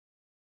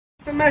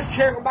It's a message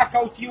here going back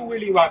out to you,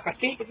 Willy Wack. I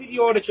seen the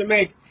video that you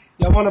made.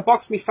 You want to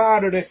box me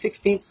father the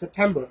 16th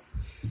September.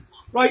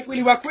 Right,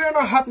 Willy Wack, we're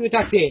not happy with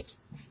that date.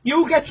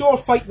 You get your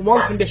fight in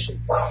one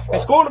condition.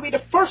 It's going to be the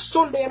first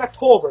Sunday in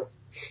October.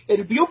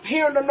 It'll be up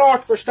here in the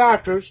north for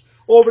starters,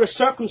 over the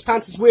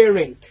circumstances we're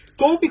in.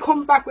 Don't be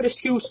coming back with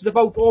excuses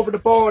about over the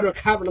border,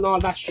 Cavan and all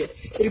that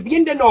shit. It'll be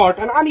in the north,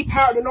 and any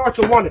part of the north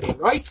you want it in,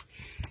 right?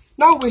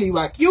 Now, Willy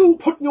Wack, you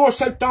putting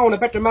yourself down a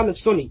better man than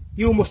Sonny.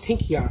 You must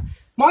think you are.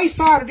 My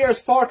father there is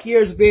 40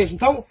 years of age and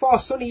don't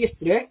fought Sonny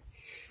yesterday.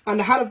 And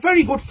they had a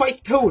very good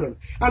fight to them.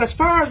 And as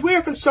far as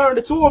we're concerned,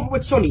 it's over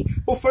with Sonny.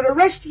 But for the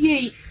rest of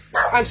ye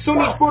and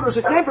Sonny's brothers,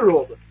 it's never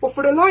over. But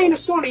for the line of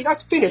Sonny,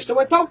 that's finished. They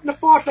went out and they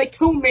fought like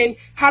two men,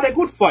 had a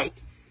good fight.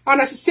 And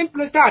it's as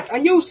simple as that.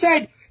 And you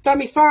said that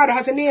my father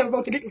has a name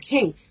about the little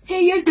king.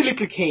 He is the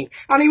little king.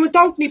 And he went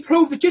out and he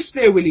proved it just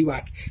there, Willy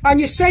Wack. And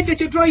you said that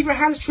you drive your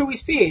hands through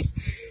his face.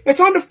 It's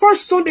on the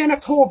first Sunday in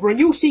October, and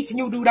you see can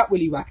you do that,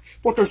 Willy Wack.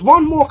 But there's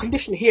one more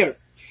condition here.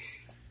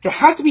 There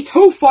has to be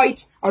two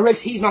fights, or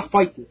else he's not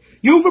fighting.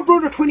 You've a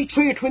brother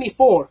 23 or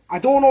 24. I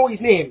don't know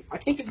his name. I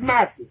think it's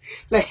Martin.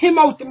 Let him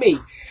out to me.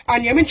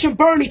 And you mentioned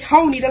Bernie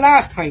Towney the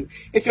last time.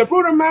 If your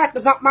brother Martin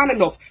is not man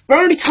enough,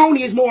 Bernie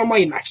Towney is more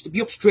my match, to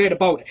be up straight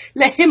about it.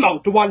 Let him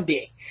out the one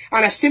day.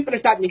 And as simple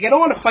as that, and you get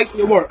on a fight in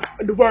the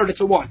word that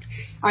you want.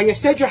 And you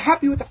said you're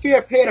happy with the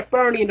fair play that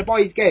Bernie and the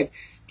boys gave.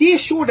 They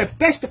show the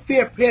best of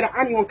fair play that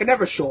anyone can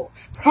ever show.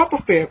 Proper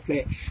fair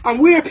play. And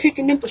we're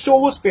picking them to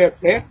show us fair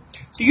play.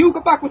 So you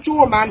go back with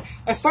your man.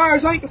 As far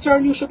as I'm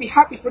concerned, you should be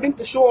happy for them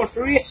to show it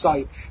for each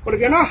side. But if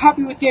you're not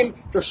happy with them,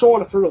 they're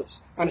showing it for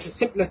us. And it's as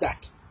simple as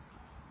that.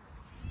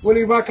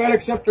 Willy Wack, I'll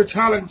accept your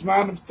challenge,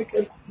 man. I'm sick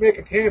of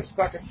making tapes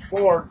back and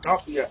forth,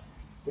 top of you.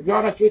 To be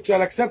honest with you,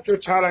 I'll accept your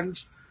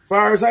challenge. As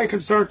far as I'm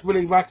concerned,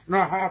 Willy Wack,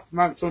 not half the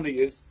man Sonny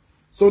is.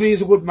 Sonny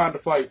is a good man to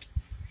fight.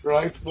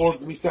 Right, more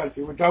than myself.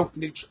 He went out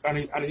and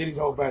he did his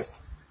own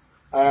best.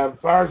 As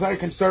far as I'm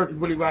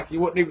concerned, Willy Wack, he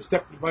wouldn't even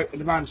step in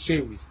the man's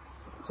shoes.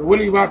 So,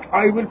 Willy Wack,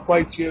 I will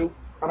fight you,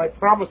 and I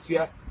promise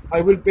you,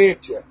 I will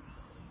bait you.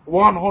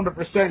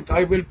 100%,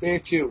 I will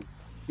bait you.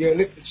 You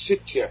little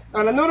shit, you.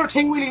 And another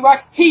thing, Willy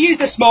Wack, he is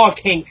the small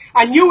king,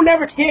 and you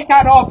never take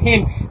that off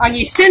him, and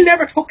you still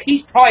never took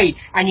his pride,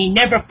 and he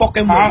never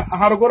fucking won. I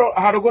had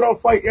a good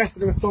old fight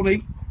yesterday with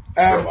Sonny.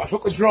 I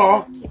took a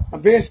draw,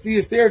 and basically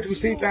it's there to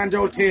see the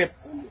old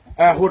tapes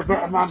who the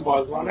better man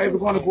was, and I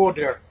was going to go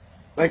there.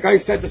 Like I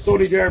said to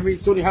Sonny there, me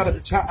and Sonny had a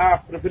chat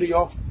after the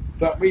video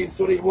that me and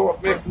Sonny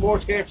make more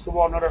tapes to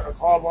one another or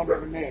call one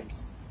another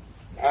names.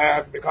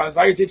 Because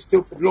I did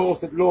stupid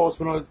lows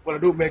when I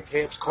do make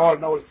tapes,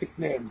 calling all the sick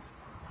names.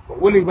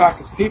 But Willy Wack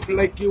is people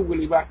like you,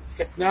 Willy Wack, is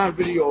getting on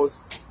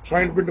videos,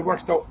 trying to bring the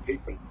worst out of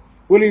people.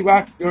 Willy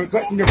Wack, you're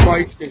getting your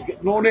fight, you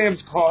get no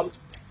names called.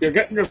 You're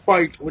getting your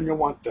fight when you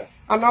want it.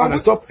 And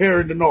it's up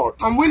here in the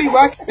north. And Willy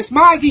Wack, it's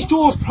Maggie's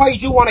Joe's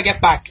pride you want to get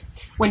back.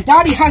 When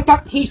Daddy has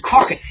that in his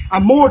pocket,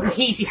 and more than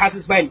he has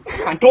as well.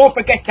 And don't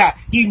forget that.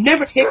 You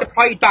never take the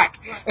pride back.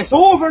 It's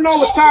over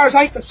now as far as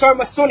I'm concerned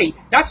with Sonny.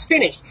 That's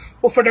finished.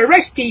 But for the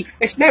rest of you,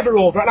 it's never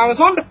over. And I was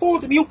on the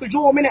phone to my Uncle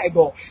Joe a minute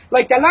ago.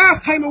 Like the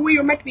last time when we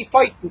were meant to be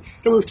fighting,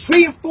 there were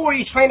 3 and 4 of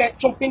you trying to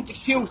jump into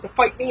queues to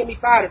fight me and my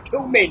father,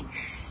 2 men.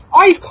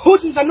 I've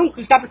cousins and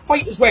uncles that will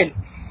fight as well.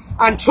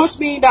 And trust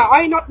me that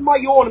I'm not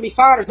my own and my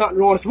father's not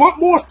your own. If you want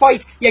more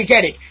fights, you'll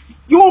get it.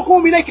 You won't go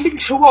me like a little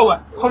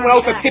chihuahua coming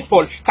out of a pit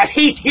bull, because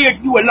he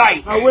teared you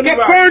alive. Get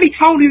Bernie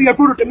Towney or your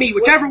brother to me,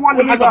 whichever one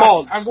has the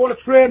balls. I'm going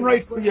to train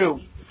right for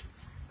you.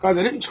 Because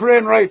I didn't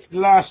train right for the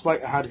last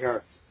fight I had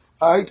here.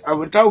 Right? I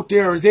went out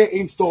there, I was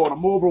 18 stone,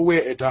 I'm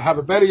overweighted. I have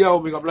a belly out,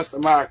 God bless the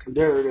mark, and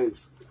there it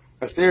is.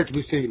 That's there to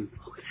be seen.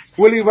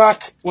 Willy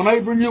Wack, when I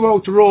bring you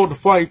out the road to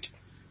fight,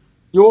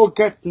 you're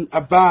getting a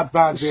bad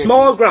day.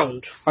 Small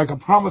ground. I can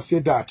promise you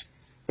that.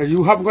 And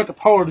you haven't got the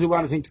power to do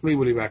anything to me,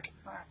 Willy Wack.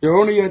 You're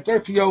only a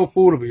dirty old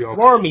fool of a yoke.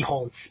 Wormy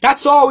home.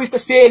 That's always the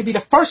say. It'll be the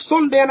first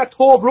Sunday in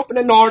October up in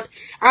the north.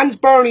 Anne's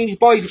Bernie and his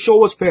boys will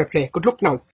show us fair play. Good luck now.